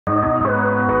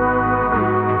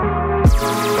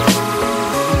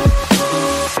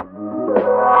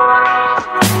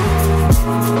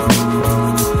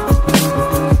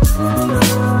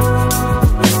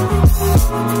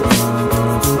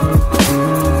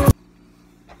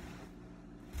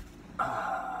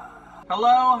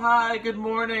hi, good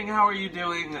morning, how are you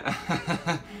doing?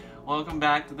 Welcome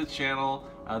back to the channel.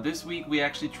 This week we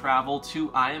actually traveled to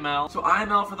IML. So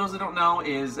IML, for those that don't know,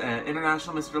 is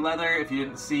International Mr. Leather. If you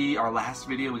didn't see our last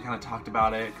video, we kind of talked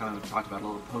about it, a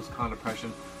little post-con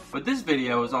depression. But this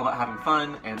video is all about having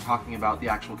fun and talking about the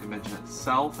actual convention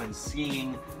itself and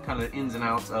seeing kind of the ins and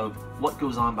outs of what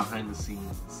goes on behind the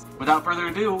scenes. Without further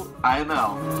ado,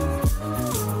 IML.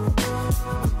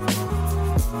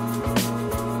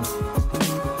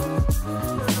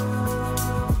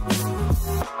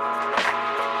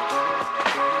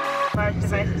 Large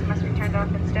devices must be turned off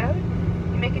and stowed.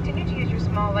 You may continue to use your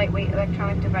small, lightweight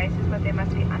electronic devices, but they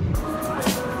must be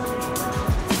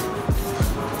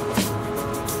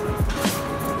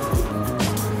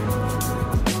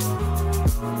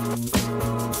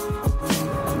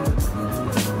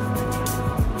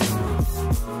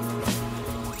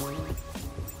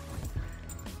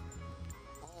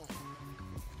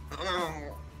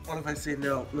What if I say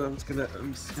no? No, I'm just gonna.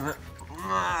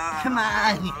 Come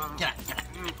on! Get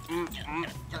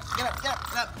up, get up.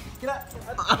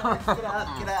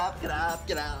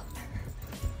 Get up.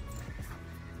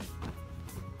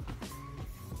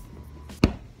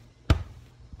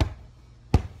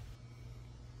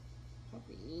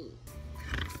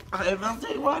 I'll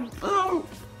take one. Oh,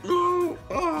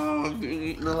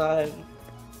 eaten alive.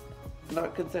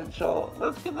 Not consensual.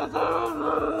 Let's get this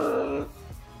out.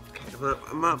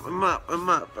 I'm up.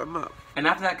 And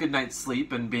after that good night's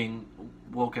sleep and being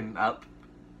woken up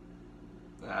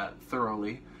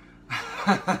thoroughly,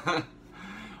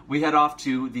 we head off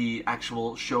to the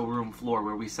actual showroom floor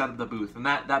where we set up the booth. And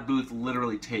that booth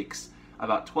literally takes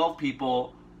about 12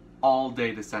 people all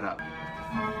day to set up.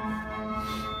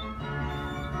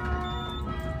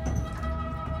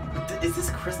 Is this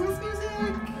Christmas music?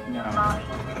 No.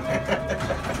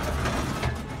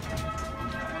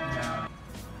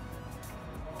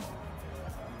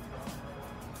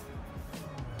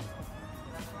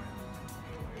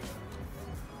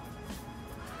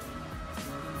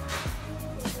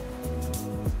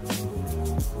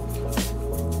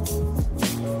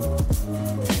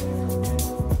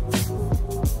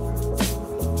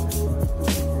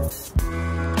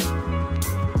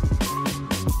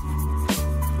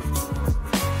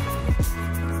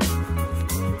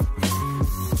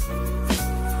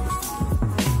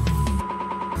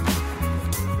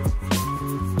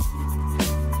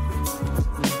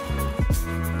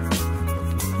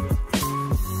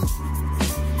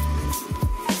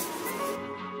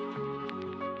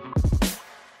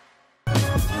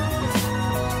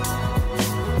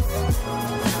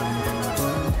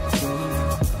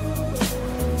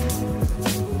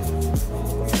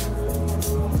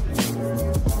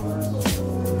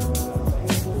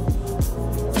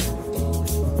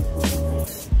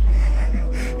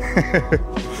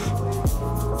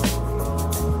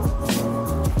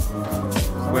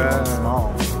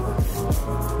 Small.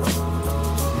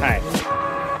 Hi.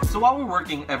 So while we're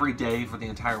working every day for the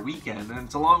entire weekend, and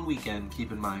it's a long weekend,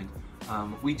 keep in mind,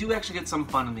 we do actually get some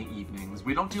fun in the evenings.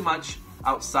 We don't do much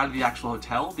outside of the actual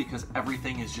hotel because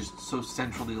everything is just so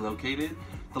centrally located.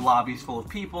 The lobby's full of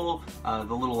people, the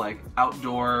little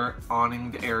outdoor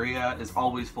awninged area is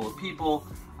always full of people.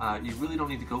 You really don't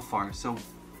need to go far. So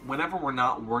whenever we're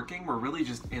not working, we're really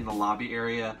just in the lobby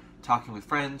area, talking with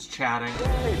friends, chatting.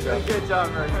 Good job,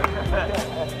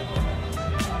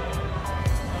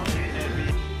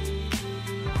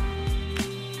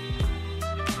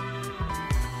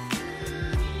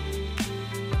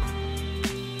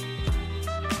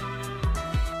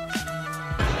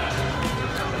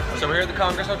 So we're here at the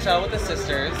Congress Hotel with the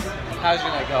sisters. How's your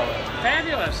night going?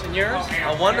 Fabulous, and yours?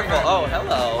 Oh, wonderful. Oh,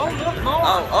 hello. Oh, look more.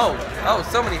 Oh,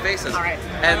 so many faces. All right.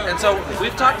 And so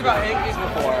we've talked about hankies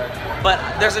before, but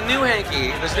there's a new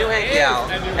hanky. There's a new hanky out,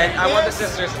 and I want the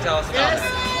sisters to tell us about it.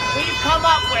 We've come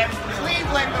up with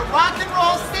Cleveland, the Rock and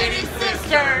Roll City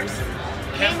Sisters.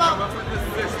 Came up with the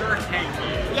sister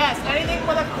hanky. Yes, anything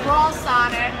with a cross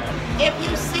on it. If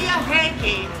you see a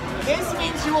hanky, this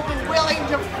means you will be willing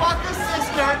to fuck a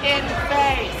sister in the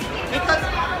face. Because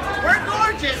we're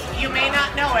gorgeous, you may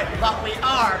not know it, but we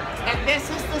are. And this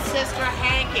is the sister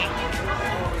hanky.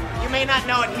 You may not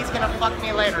know it, he's gonna fuck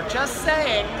me later. Just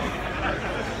saying.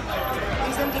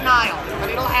 He's in denial, but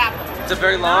it'll happen. It's a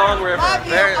very long river. Love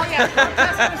you. Oh yeah,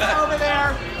 protesters over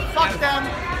there. Fuck them.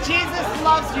 Jesus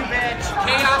loves you, bitch.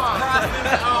 Chaos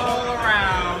crosses all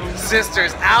around.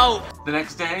 Sisters out. The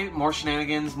next day, more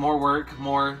shenanigans, more work,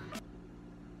 more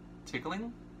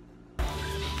tickling.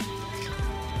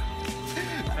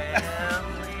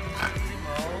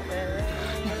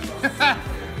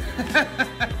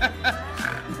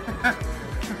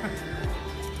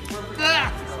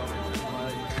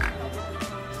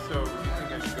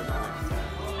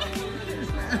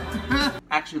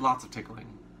 lots of tickling.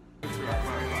 I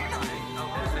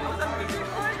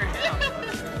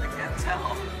can't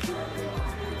tell.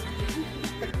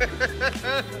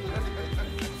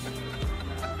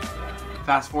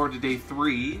 Fast forward to day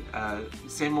 3,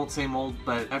 same old,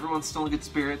 but everyone's still in good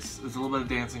spirits. There's a little bit of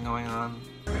dancing going on.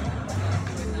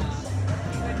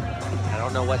 I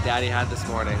don't know what Daddy had this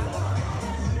morning,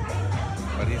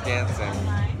 but he's dancing.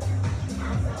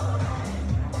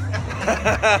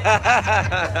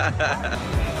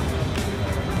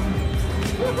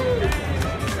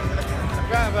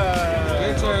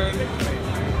 Your turn.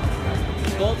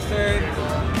 Bolt's turn.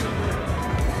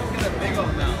 Look at a big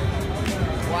old mouth.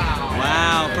 Wow.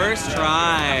 Wow, first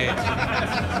try.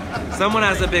 Someone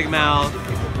has a big mouth.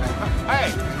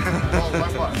 Hey!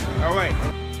 Oh, wait.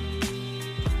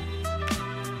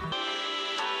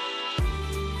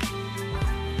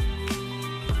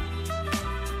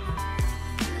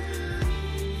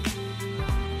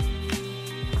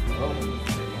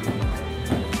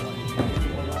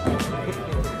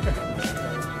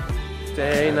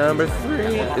 Day number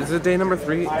 3. Is it day number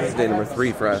 3? This is day number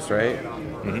 3 for us, right?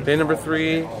 Mm-hmm. Day number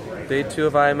 3, day 2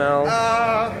 of IML.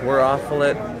 We're off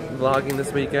lit vlogging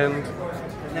this weekend.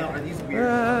 Now, are these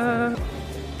weird?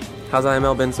 How's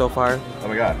IML been so far? Oh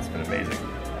my god, it's been amazing.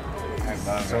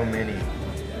 So many.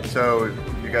 So,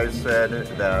 you guys said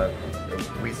that,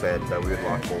 we said that we would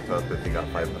lock Bolt up if he got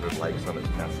 500 likes on his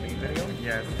testing video.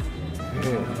 Yes.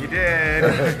 You did.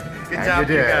 Good job,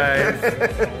 you guys.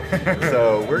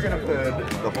 So we're gonna put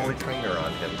the holy trainer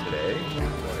on him today,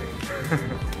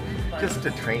 just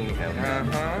to train him.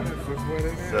 This is what it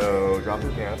is. So drop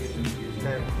your pants.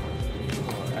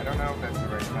 I don't know if that's the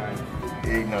right time.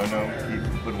 No, he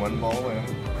put one ball in.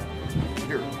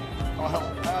 Here.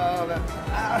 Oh, that.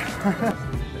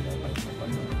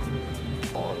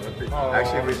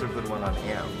 Actually, we should put one on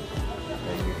him,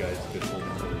 and you guys could hold him.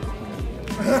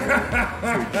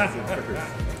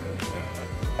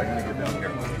 I'm gonna get down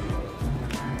here.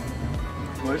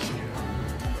 Push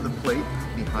the plate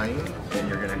behind, and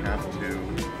you're gonna have to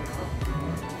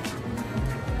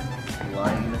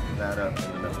line that up in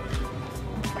the middle.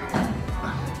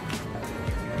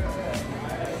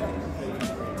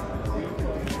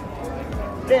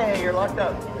 Yay, you're locked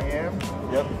up. I am?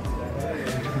 Yep.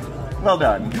 Well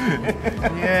done.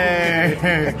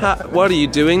 Yay! What are you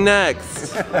doing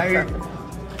next?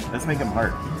 Let's make him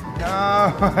hard.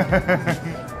 No.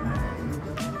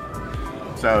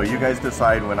 So you guys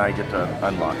decide when I get to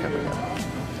unlock him again.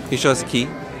 Can you show us a key?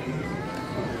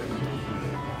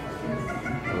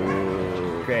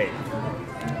 Ooh. Great.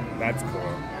 That's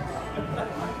cool.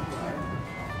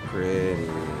 Pretty.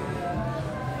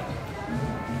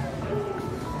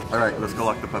 All right, let's go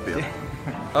lock the puppy up.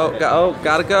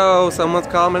 Gotta go. Someone's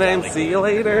calling my name. See you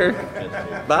later.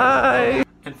 Bye.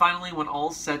 And finally, when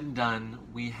all's said and done,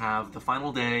 we have the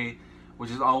final day, which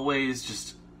is always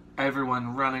just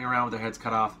everyone running around with their heads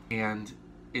cut off. And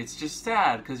it's just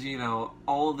sad because, you know,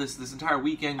 all of this entire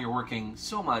weekend, you're working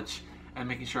so much and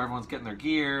making sure everyone's getting their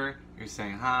gear. You're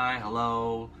saying hi,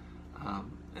 hello.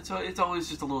 And so it's always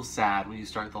just a little sad when you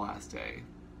start the last day.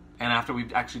 And after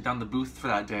we've actually done the booth for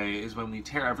that day is when we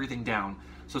tear everything down.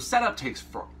 So setup takes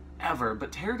forever,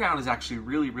 but tear down is actually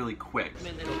really, really quick.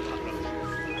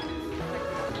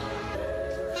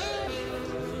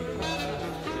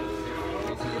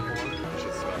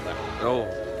 Oh.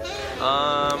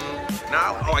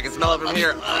 Now, I can smell it from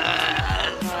here.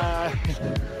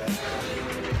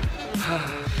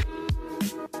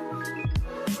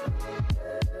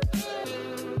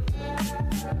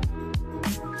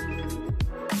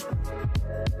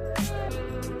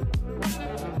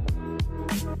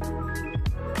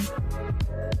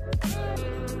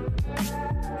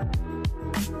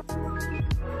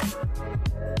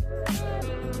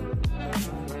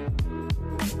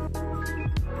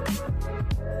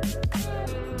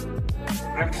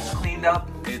 Everything's cleaned up.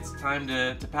 It's time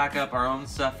to pack up our own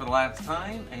stuff for the last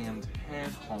time and head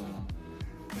home.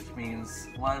 Which means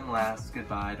one last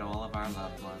goodbye to all of our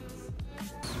loved ones.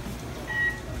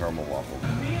 Caramel waffle.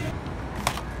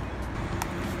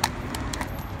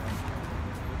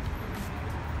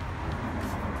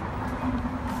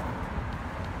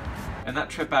 And that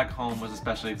trip back home was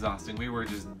especially exhausting. We were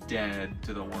just dead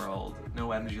to the world.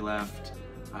 No energy left.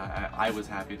 I was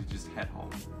happy to just head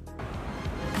home.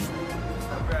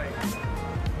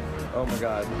 Oh my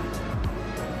god.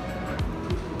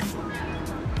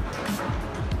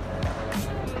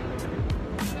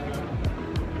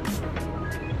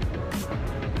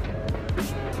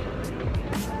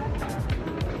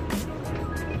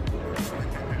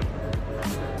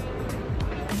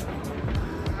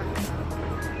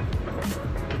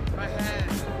 My head.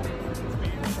 It's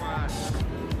being squashed.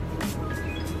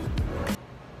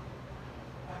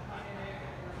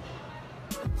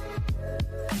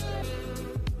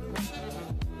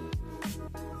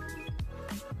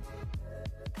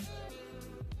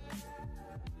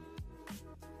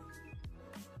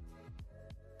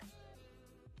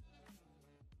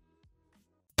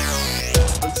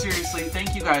 But seriously,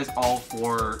 thank you guys all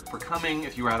for coming.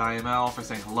 If you were at IML, for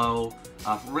saying hello,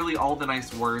 for really all the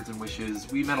nice words and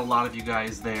wishes. We met a lot of you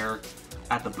guys there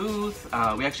at the booth.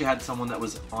 We actually had someone that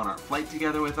was on our flight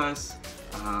together with us,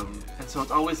 and so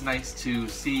it's always nice to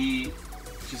see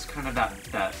just kind of that.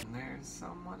 There's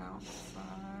someone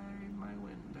outside my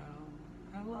window.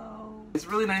 Hello. It's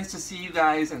really nice to see you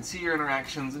guys and see your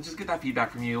interactions and just get that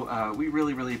feedback from you. We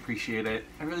really, really appreciate it.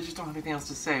 I really just don't have anything else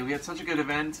to say. We had such a good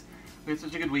event. We had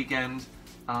such a good weekend.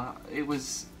 It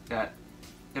was,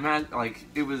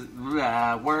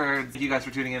 words. Thank you guys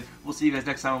for tuning in. We'll see you guys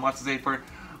next time on Watch the Safeword.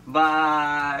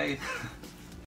 Bye!